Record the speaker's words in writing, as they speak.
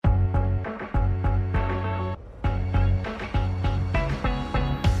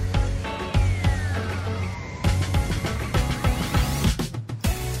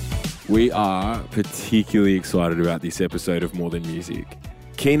We are particularly excited about this episode of More Than Music.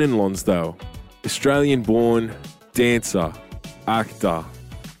 Keenan Lonsdale, Australian-born dancer, actor,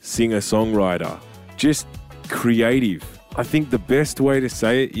 singer-songwriter, just creative. I think the best way to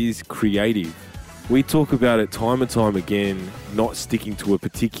say it is creative. We talk about it time and time again, not sticking to a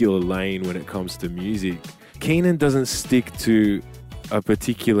particular lane when it comes to music. Keenan doesn't stick to a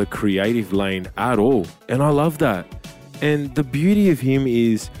particular creative lane at all, and I love that. And the beauty of him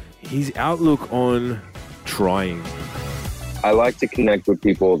is his outlook on trying. I like to connect with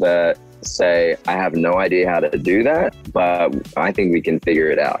people that say, I have no idea how to do that, but I think we can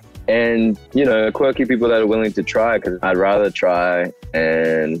figure it out. And, you know, quirky people that are willing to try, because I'd rather try.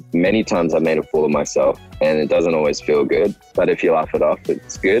 And many times I've made a fool of myself and it doesn't always feel good. But if you laugh it off,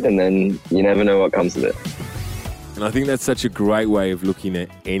 it's good. And then you never know what comes of it. And I think that's such a great way of looking at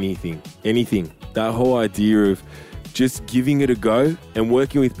anything. That whole idea of just giving it a go and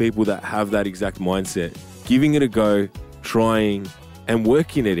working with people that have that exact mindset. Giving it a go, trying, and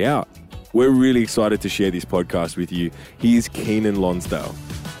working it out. We're really excited to share this podcast with you. Here's Keenan Lonsdale.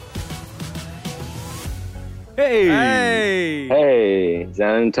 Hey,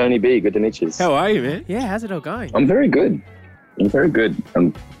 Zan and Tony B. Good to meet you. How are you, man? Yeah, how's it all going? I'm very good. It's going good.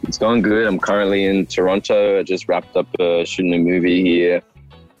 I'm currently in Toronto. I just wrapped up shooting a movie here.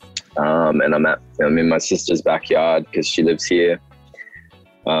 And I'm in my sister's backyard because she lives here.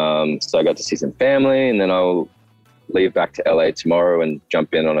 So I got to see some family, and then I'll leave back to LA tomorrow and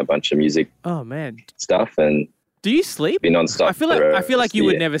jump in on a bunch of music stuff. And do you sleep? Be nonstop. I feel like you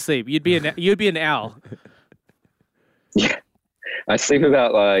would never sleep. You'd be an owl. Yeah, I sleep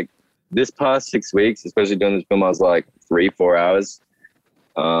about like this past 6 weeks, especially doing this film. I was like 3-4 hours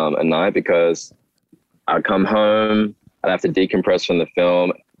a night because I'd come home, I'd have to decompress from the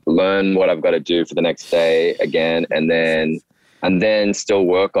film, learn what I've got to do for the next day again, and then still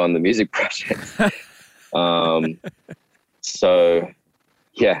work on the music project. So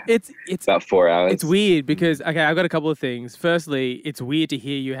yeah, it's about 4 hours. It's weird because, okay, I've got a couple of things. Firstly, it's weird to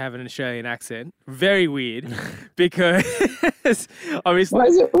hear you have an Australian accent. Very weird because obviously. Why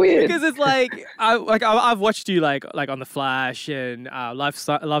is it weird? Because it's like I've watched you like on The Flash and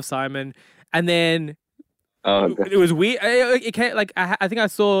Love Simon, and then it was weird. It can't, like I think I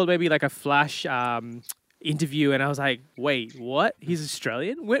saw maybe like a Flash interview, and I was like, wait, what? He's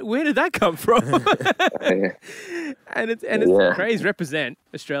Australian? Where did that come from? And it's crazy. Represent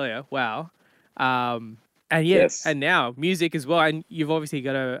Australia. Wow. And yes. And now music as well. And you've obviously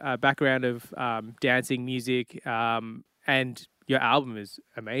got a background of dancing, music, and your album is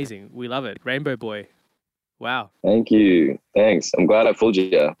amazing. We love it. Rainbow Boy. Wow. Thank you. Thanks. I'm glad I fooled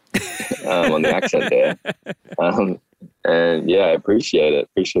you on the accent there. And yeah, I appreciate it.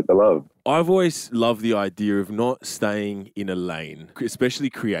 Appreciate the love. I've always loved the idea of not staying in a lane, especially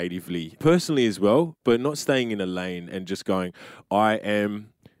creatively, personally as well, but not staying in a lane and just going, I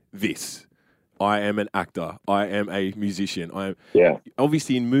am this. I am an actor. I am a musician.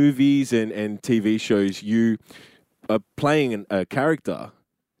 Obviously in movies and TV shows, you are playing a character,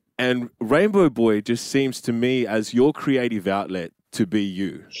 and Rainbow Boy just seems to me as your creative outlet to be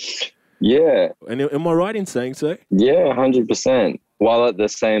you. Yeah. And am I right in saying so? Yeah, 100%. While at the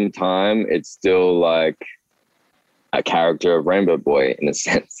same time, it's still like a character of Rainbow Boy in a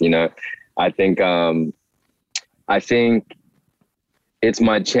sense, you know. I think it's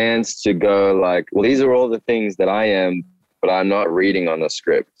my chance to go like, well, these are all the things that I am, but I'm not reading on a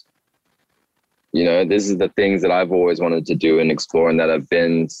script. You know, this is the things that I've always wanted to do and explore, and that I've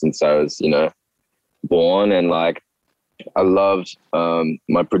been since I was, you know, born. And like, I loved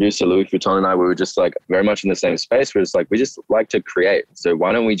my producer, Louis Vuitton, and I, we were just like very much in the same space. We're just like, we just like to create. So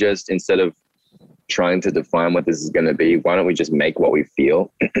why don't we just, instead of trying to define what this is going to be, why don't we just make what we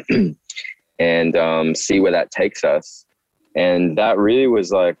feel and see where that takes us? And that really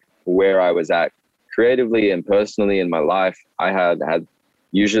was like where I was at creatively and personally in my life. I had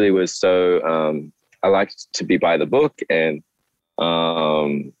usually was so, I liked to be by the book and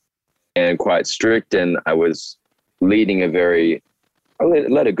quite strict. And I was leading I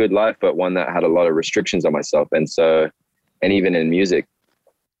led a good life, but one that had a lot of restrictions on myself. And so, and even in music,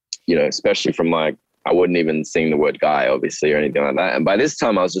 you know, especially from like, I wouldn't even sing the word guy, obviously, or anything like that. And by this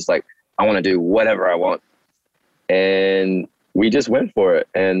time I was just like, I want to do whatever I want. And we just went for it.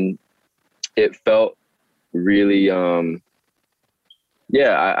 And it felt really, I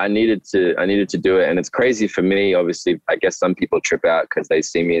needed to do it. And it's crazy for me, obviously. I guess some people trip out because they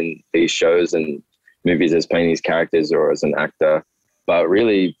see me in these shows and movies as playing these characters or as an actor. But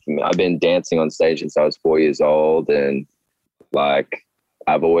really, I've been dancing on stage since I was 4 years old. And like,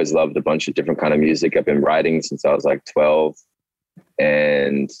 I've always loved a bunch of different kind of music. I've been writing since I was like 12.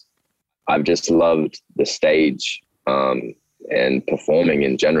 And I've just loved the stage and performing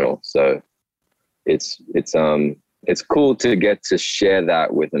in general. So it's cool to get to share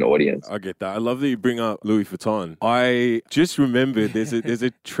that with an audience. I get that. I love that you bring up Louis Vuitton. I just remembered there's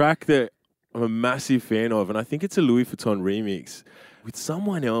a track that I'm a massive fan of, and I think it's a Louis Vuitton remix with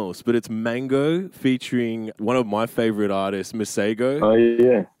someone else, but it's Mango featuring one of my favorite artists, Masego. Oh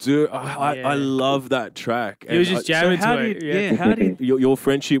yeah, dude, I love that track. He was just jamming to it. How did your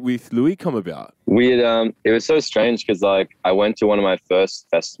friendship with Louis come about? We had it was so strange because like I went to one of my first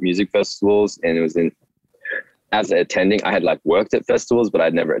music festivals, and it was as an attending. I had like worked at festivals, but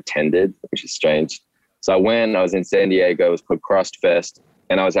I'd never attended, which is strange. So I was in San Diego. It was called Crust Fest,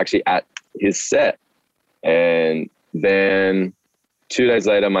 and I was actually at his set, and then 2 days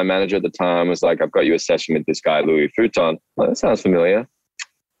later, my manager at the time was like, I've got you a session with this guy, Louis Vuitton. Well, that sounds familiar.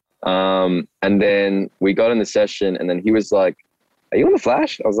 And then we got in the session, and then he was like, are you on The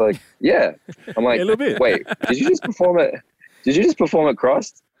Flash? I was like, yeah. I'm like, a little bit. Wait, did you just perform at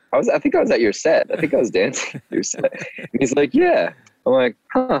Crossed? I think I was at your set. I think I was dancing at your set. And he's like, yeah. I'm like,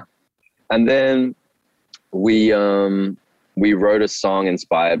 huh. And then we wrote a song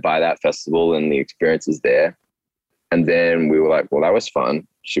inspired by that festival and the experiences there. And then we were like, well, that was fun.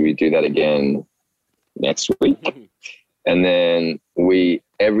 Should we do that again next week? And then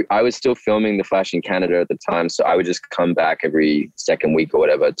I was still filming The Flash in Canada at the time. So I would just come back every second week or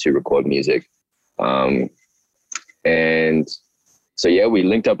whatever to record music. And so, yeah, we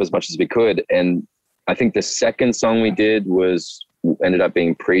linked up as much as we could. And I think the second song we did ended up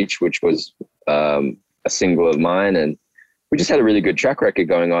being Preach, which was a single of mine. And we just had a really good track record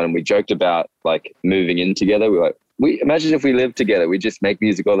going on. And we joked about like moving in together. We were like, imagine if we lived together, we just make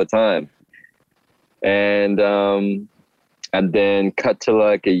music all the time. And then cut to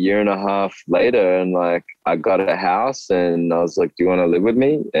like a year and a half later, and like I got a house, and I was like, do you want to live with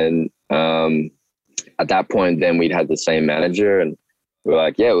me? And at that point, then we'd had the same manager, and we were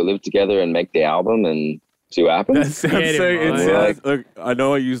like, yeah, we'll live together and make the album and see what happens. That sounds like, I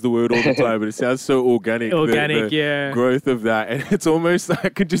know I use the word all the time, but it sounds so organic. The growth of that. And it's almost like I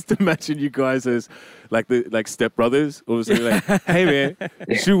could just imagine you guys as like stepbrothers, or something like, hey man,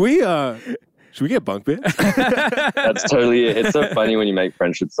 should we get bunk beds? That's totally it. It's so funny when you make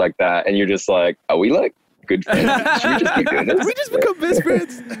friendships like that and you're just like, are we like good friends? Should we just keep doing this? We just become best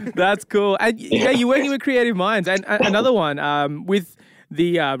friends. That's cool. And yeah, you're working with Creative Minds. And another one with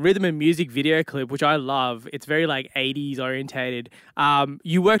the rhythm and music video clip, which I love. It's very like 80s orientated.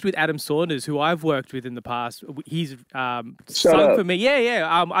 You worked with Adam Saunders, who I've worked with in the past. He's sung for me.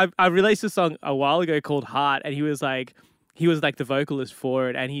 Yeah. I released a song a while ago called Heart, and he was like the vocalist for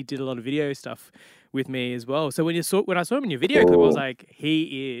it, and he did a lot of video stuff with me as well. So when I saw him in your video clip, I was like,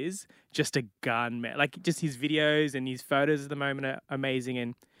 he is just a gun, man. Like just his videos and his photos at the moment are amazing,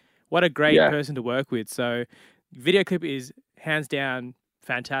 and what a great person to work with. So video clip is hands down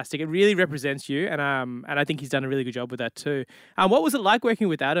fantastic. It really represents you, and I think he's done a really good job with that too. What was it like working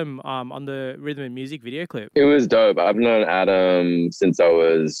with Adam on the rhythm and music video clip? It was dope. I've known Adam since I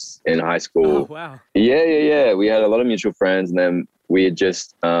was in high school. Oh wow! Yeah. We had a lot of mutual friends, and then we had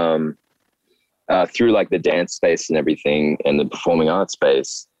just through like the dance space and everything, and the performing arts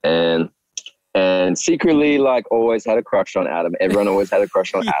space, and secretly, like, always had a crush on Adam. Everyone always had a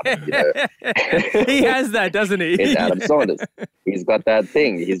crush on Adam, you know. He has that, doesn't he? It's Adam Saunders. He's got that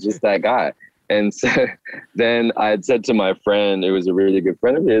thing. He's just that guy. And so then I had said to my friend, who was a really good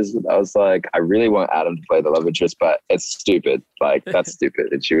friend of his, I was like, I really want Adam to play the love interest, but it's stupid. Like, that's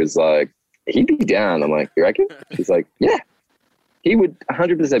stupid. And she was like, he'd be down. I'm like, you reckon? She's like, yeah, he would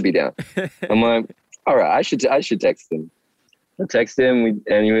 100% be down. I'm like, all right, I should text him. I texted him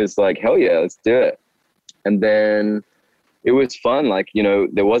and he was like, hell yeah, let's do it. And then it was fun. Like, you know,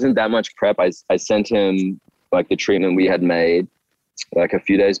 there wasn't that much prep. I sent him like the treatment we had made like a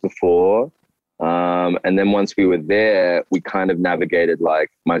few days before. And then once we were there, we kind of navigated,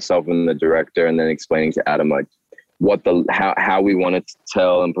 like, myself and the director, and then explaining to Adam, like, how we wanted to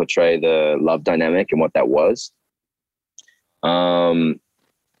tell and portray the love dynamic and what that was. And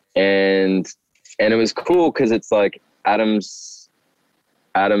it was cool because it's like Adam's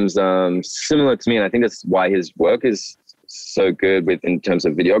similar to me, and I think that's why his work is so good in terms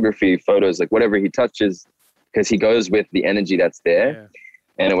of videography, photos, like whatever he touches, because he goes with the energy that's there. Yeah.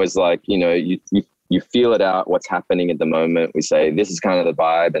 And it was like, you know, you feel it out, what's happening at the moment. We say, this is kind of the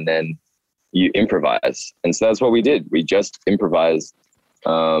vibe, and then you improvise. And so that's what we did. We just improvised,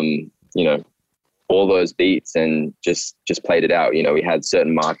 you know, all those beats and just played it out. You know, we had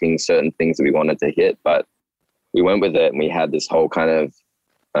certain markings, certain things that we wanted to hit, but we went with it, and we had this whole kind of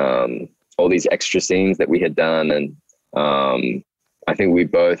all these extra scenes that we had done, and I think we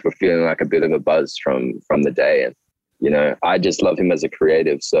both were feeling like a bit of a buzz from the day. And, you know, I just love him as a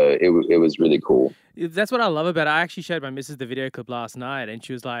creative. So it was really cool. That's what I love about it. I actually showed my missus the video clip last night, and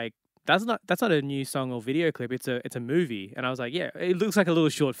she was like, that's not a new song or video clip. It's a movie. And I was like, yeah, it looks like a little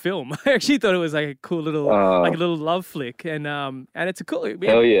short film. I actually thought it was like a cool little like a little love flick. And it's a cool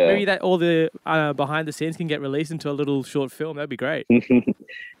hell yeah. Maybe that all the behind the scenes can get released into a little short film. That'd be great.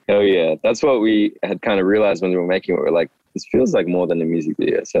 Hell yeah. That's what we had kind of realized when we were making it. We're like, this feels like more than a music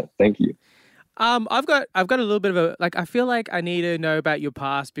video. So thank you. I've got a little bit of a, like, I feel like I need to know about your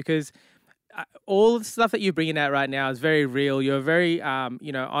past, because all the stuff that you're bringing out right now is very real. You're a very,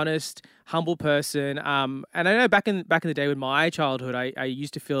 you know, honest, humble person. And I know back in the day with my childhood, I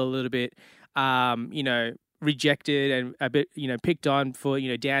used to feel a little bit, you know, rejected and a bit, you know, picked on for, you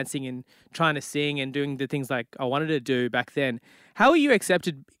know, dancing and trying to sing and doing the things like I wanted to do back then. How were you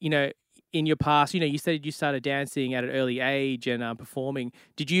accepted, you know, in your past? You know, you said you started dancing at an early age and performing.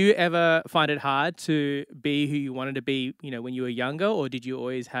 Did you ever find it hard to be who you wanted to be, you know, when you were younger, or did you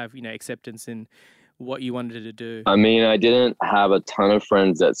always have, you know, acceptance in what you wanted to do? I mean, I didn't have a ton of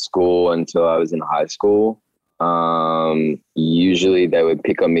friends at school until I was in high school. Usually they would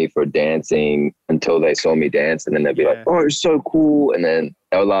pick on me for dancing until they saw me dance, and then they'd be like, oh, it's so cool. And then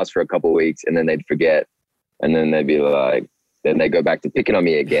that would last for a couple of weeks, and then they'd forget. And then they'd be like, then they go back to picking on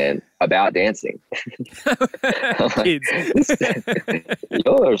me again about dancing. Kids.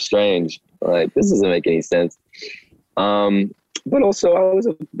 Y'all are strange. Like, this doesn't make any sense. But also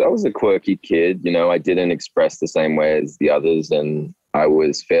I was a quirky kid. You know, I didn't express the same way as the others, and I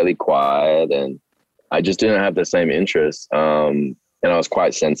was fairly quiet, and I just didn't have the same interests. And I was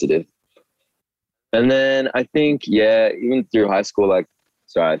quite sensitive. And then I think, yeah, even through high school, like,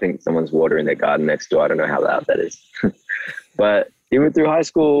 sorry, I think someone's watering their garden next door. I don't know how loud that is. But even through high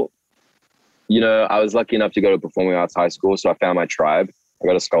school, you know, I was lucky enough to go to performing arts high school. So I found my tribe. I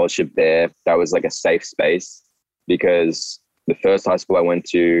got a scholarship there. That was like a safe space, because the first high school I went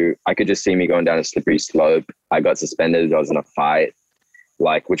to, I could just see me going down a slippery slope. I got suspended. I was in a fight,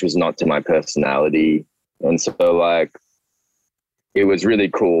 like, which was not to my personality. And so, like, it was really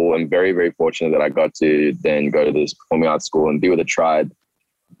cool and very, very fortunate that I got to then go to this performing arts school and be with a tribe.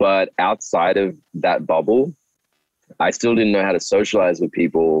 But outside of that bubble, I still didn't know how to socialize with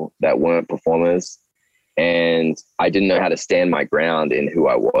people that weren't performers. And I didn't know how to stand my ground in who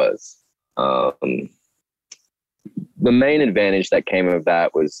I was. The main advantage that came of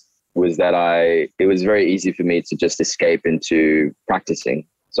that was that it was very easy for me to just escape into practicing.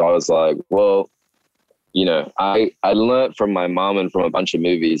 So I was like, well, you know, I learned from my mom and from a bunch of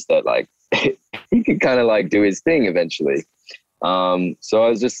movies that, like, he could kind of like do his thing eventually. So I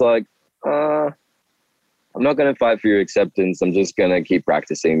was just like, I'm not going to fight for your acceptance. I'm just going to keep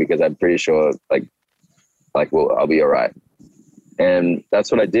practicing, because I'm pretty sure well, I'll be all right. And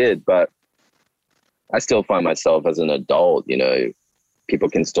that's what I did. But I still find myself as an adult, you know, people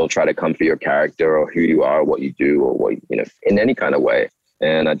can still try to come for your character or who you are, what you do, or what, you know, in any kind of way.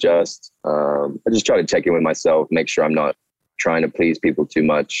 And I just try to check in with myself, make sure I'm not trying to please people too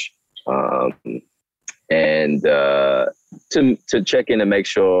much. And to check in and make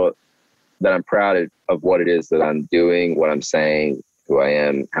sure that I'm proud of what it is that I'm doing, what I'm saying, who I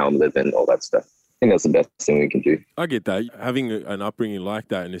am, how I'm living, all that stuff. I think that's the best thing we can do. I get that. Having an upbringing like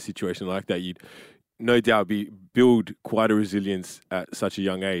that, in a situation like that, you'd no doubt build quite a resilience at such a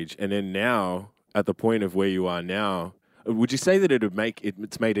young age. And then now, at the point of where you are now, would you say that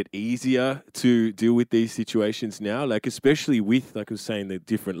it's made it easier to deal with these situations now? Like, especially with, like I was saying, the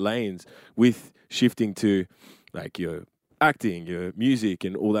different lanes, with shifting to, like, your acting, your music,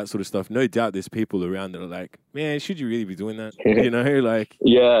 and all that sort of stuff. No doubt there's people around that are like, man, should you really be doing that? You know, like,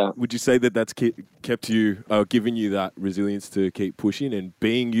 yeah. Would you say that that's kept you, giving you that resilience to keep pushing and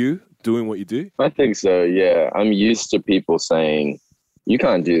being you, doing what you do? I think so, yeah. I'm used to people saying, you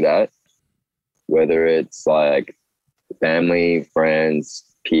can't do that. Whether it's like family,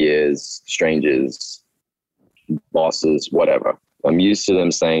 friends, peers, strangers, bosses, whatever. I'm used to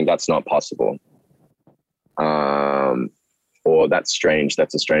them saying that's not possible. Or that's strange.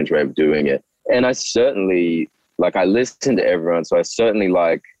 That's a strange way of doing it. And I certainly, like, I listen to everyone. So I certainly,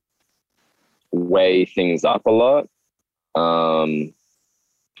 like, weigh things up a lot.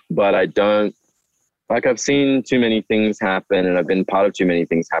 But I don't, like, I've seen too many things happen, and I've been part of too many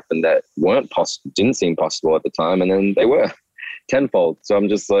things happen that weren't possible, didn't seem possible at the time. And then they were tenfold. So I'm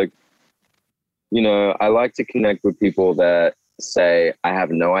just like, you know, I like to connect with people that say, I have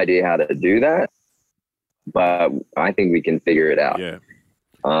no idea how to do that, but I think we can figure it out. Yeah.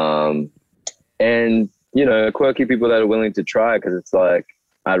 And, you know, quirky people that are willing to try, because it's like,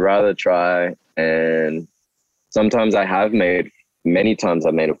 I'd rather try. And sometimes I have made many times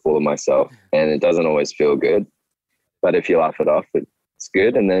I've made a fool of myself, and it doesn't always feel good. But if you laugh it off, it's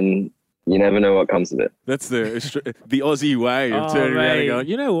good, and then you never know what comes of it. That's the Aussie way of turning around and going,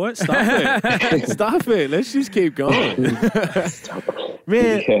 you know what? Stuff it. Stuff it. Let's just keep going.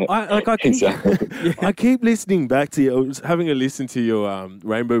 Man, yeah, I keep listening back to you. I was having a listen to your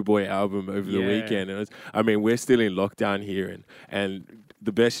Rainbow Boy album over the weekend. And we're still in lockdown here, and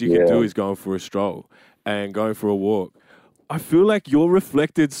the best you can do is going for a stroll and going for a walk. I feel like you're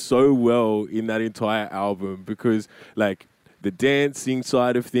reflected so well in that entire album because, like, the dancing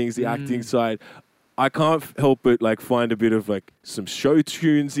side of things, the acting side, I can't help but like find a bit of like some show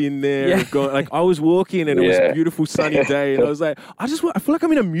tunes in there. Yeah. I was walking and it was a beautiful sunny day, and I was like, I feel like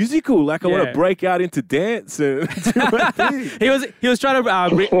I'm in a musical. Like I want to break out into dance and do my thing. He was trying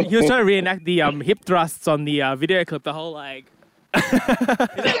to reenact the hip thrusts on the video clip. The whole like.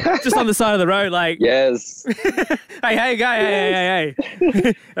 Just on the side of the road, like yes. hey guy, hey.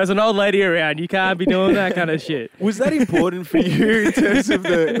 There's an old lady around. You can't be doing that kind of shit. Was that important for you in terms of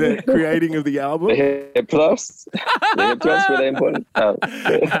the creating of the album? The hip thrusts were they important?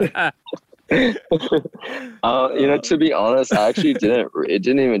 To be honest, I actually it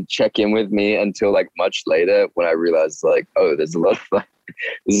didn't even check in with me until like much later when I realized like, oh, there's a lot of like,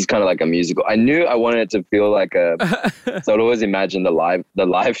 this is kind of like a musical. I knew I wanted it to feel like so I'd always imagine the live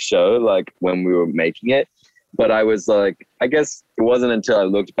show, like when we were making it. But I was like, I guess it wasn't until I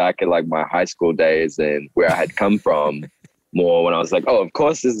looked back at like my high school days and where I had come from more when I was like, oh, of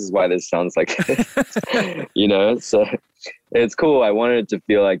course, this is why this sounds like this, So it's cool. I wanted it to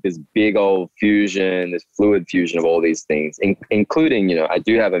feel like this big old fusion, this fluid fusion of all these things, including, I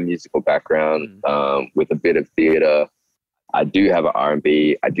do have a musical background with a bit of theater. I do have an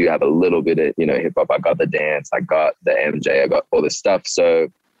R&B. I do have a little bit of, hip hop. I got the dance. I got the MJ. I got all this stuff. So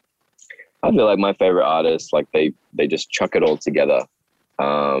I feel like my favorite artists, like they just chuck it all together.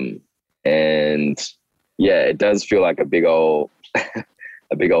 And yeah, it does feel like a big old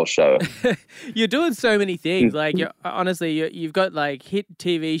show. You're doing so many things. Like you've got like hit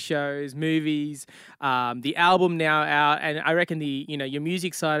TV shows, movies, the album now out, and I reckon your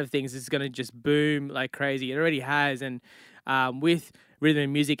music side of things is going to just boom like crazy. It already has, and with rhythm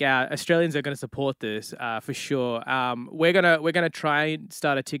and music out, Australians are going to support this for sure. We're gonna try and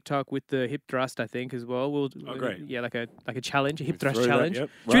start a TikTok with the hip thrust, I think, as well. Great. Yeah, like a challenge, a hip thrust challenge. Yep.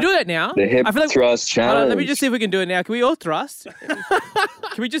 Should we do that now? The hip thrust challenge. Let me just see if we can do it now. Can we all thrust?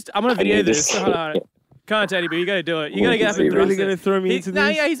 Can we just? I'm gonna video this. Hold on. Come on, Tony B, you gotta do it. You gotta get up and thrust. Really gonna throw me into this? No,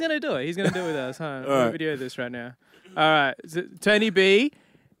 yeah, he's gonna do it. He's gonna do it with us. Huh? We're gonna video this right now. All right, so Tony B,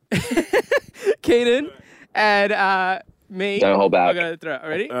 Keenan, and me. Don't hold back. I'm gonna throw it.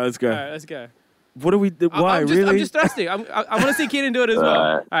 Ready? Let's go. All right, let's go. What are we? Why? I'm just thrusting. I want to see Keenan do it as well.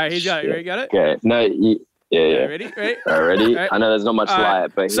 All right, he's got it. You ready? Got it? Okay. No. Yeah. Ready? Ready? Right. I know there's not much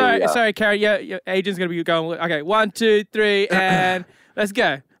light, but sorry, Karen. Yeah, your agent's gonna be going. Okay, 1, 2, 3, and let's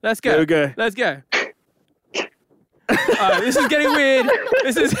go. Let's go. Okay. Let's go. This is getting weird.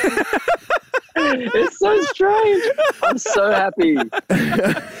 This is. It's so strange. I'm so happy.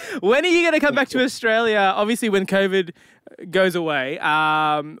 When are you going to come back to Australia? Obviously, when COVID goes away,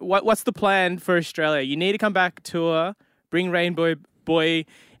 what's the plan for Australia? You need to come back, tour, bring Rainbow Boy,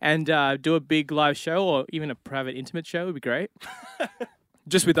 and do a big live show, or even a private, intimate show would be great.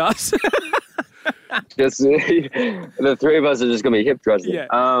 Just with us. Just the three of us are just going to be hip thrusting. Yeah.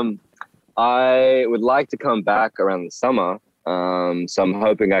 I would like to come back around the summer. So I'm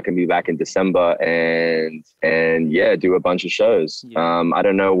hoping I can be back in December and do a bunch of shows. Yeah. I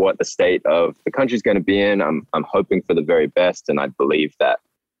don't know what the state of the country's going to be in. I'm hoping for the very best, and I believe that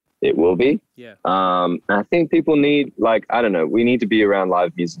it will be. Yeah. I think people need, we need to be around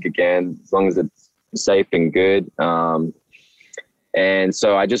live music again, as long as it's safe and good. And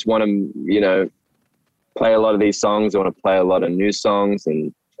so I just want to, play a lot of these songs. I want to play a lot of new songs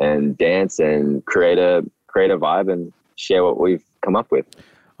and dance and create a vibe and share what we've come up with.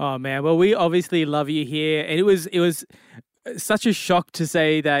 Oh man, well, we obviously love you here, and it was such a shock to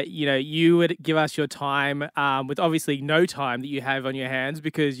say that you would give us your time with obviously no time that you have on your hands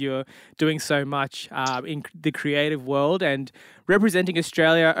because you're doing so much in the creative world and representing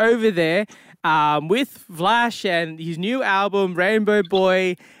Australia over there with Flash and his new album Rainbow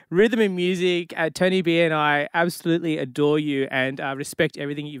Boy. Rhythm and music, Tony B and I absolutely adore you and respect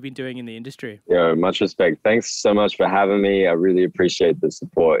everything you've been doing in the industry. Yeah, much respect. Thanks so much for having me. I really appreciate the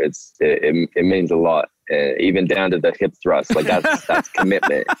support. It means a lot, even down to the hip thrust. Like that's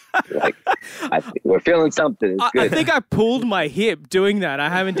commitment. Like we're feeling something. It's good. I think I pulled my hip doing that. I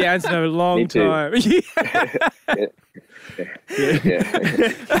haven't danced in a long time. Yeah.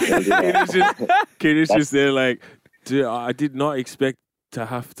 Keenan's just there like, Dude, I did not expect to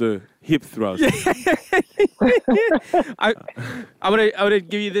have to hip thrust. I would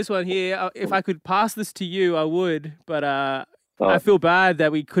give you this one here. If I could pass this to you, I would. But I feel bad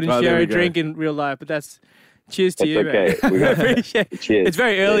that we couldn't share a drink in real life. But that's cheers to you, okay. man. I appreciate it. Cheers. It's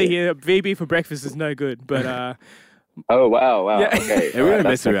very early here. VB for breakfast is no good. But oh wow. Yeah. Okay. We're gonna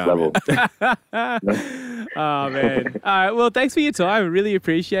mess around. Oh man. All right. Well, thanks for your time. I really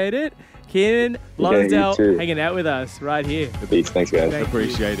appreciate it. Keenan Lonsdale hanging out with us right here. Peace. Thanks, guys.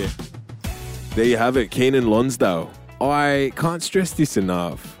 Appreciate it. There you have it, Keenan Lonsdale. I can't stress this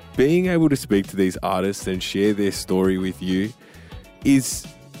enough. Being able to speak to these artists and share their story with you is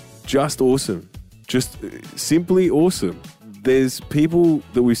just awesome. Just simply awesome. There's people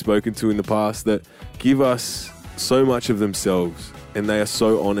that we've spoken to in the past that give us so much of themselves and they are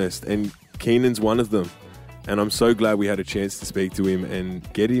so honest, and Keenan's one of them. And I'm so glad we had a chance to speak to him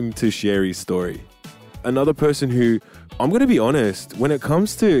and get him to share his story. Another person who, I'm going to be honest, when it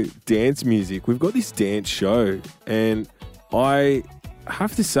comes to dance music, we've got this dance show, and I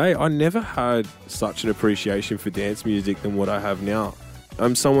have to say, I never had such an appreciation for dance music than what I have now.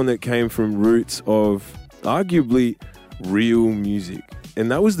 I'm someone that came from roots of arguably real music, and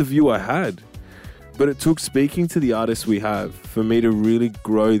that was the view I had. But it took speaking to the artists we have for me to really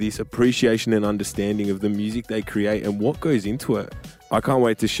grow this appreciation and understanding of the music they create and what goes into it. I can't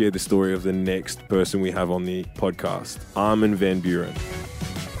wait to share the story of the next person we have on the podcast, Armin van Buuren.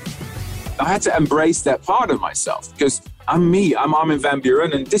 I had to embrace that part of myself because I'm me, I'm Armin van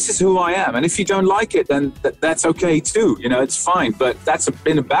Buuren, and this is who I am. And if you don't like it, then that's okay too. You know, it's fine. But that's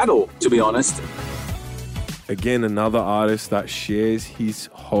been a battle, to be honest. Again, another artist that shares his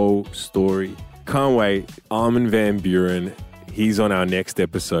whole story. Can't wait. Armin van Buuren. He's on our next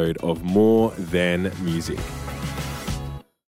episode of More Than Music.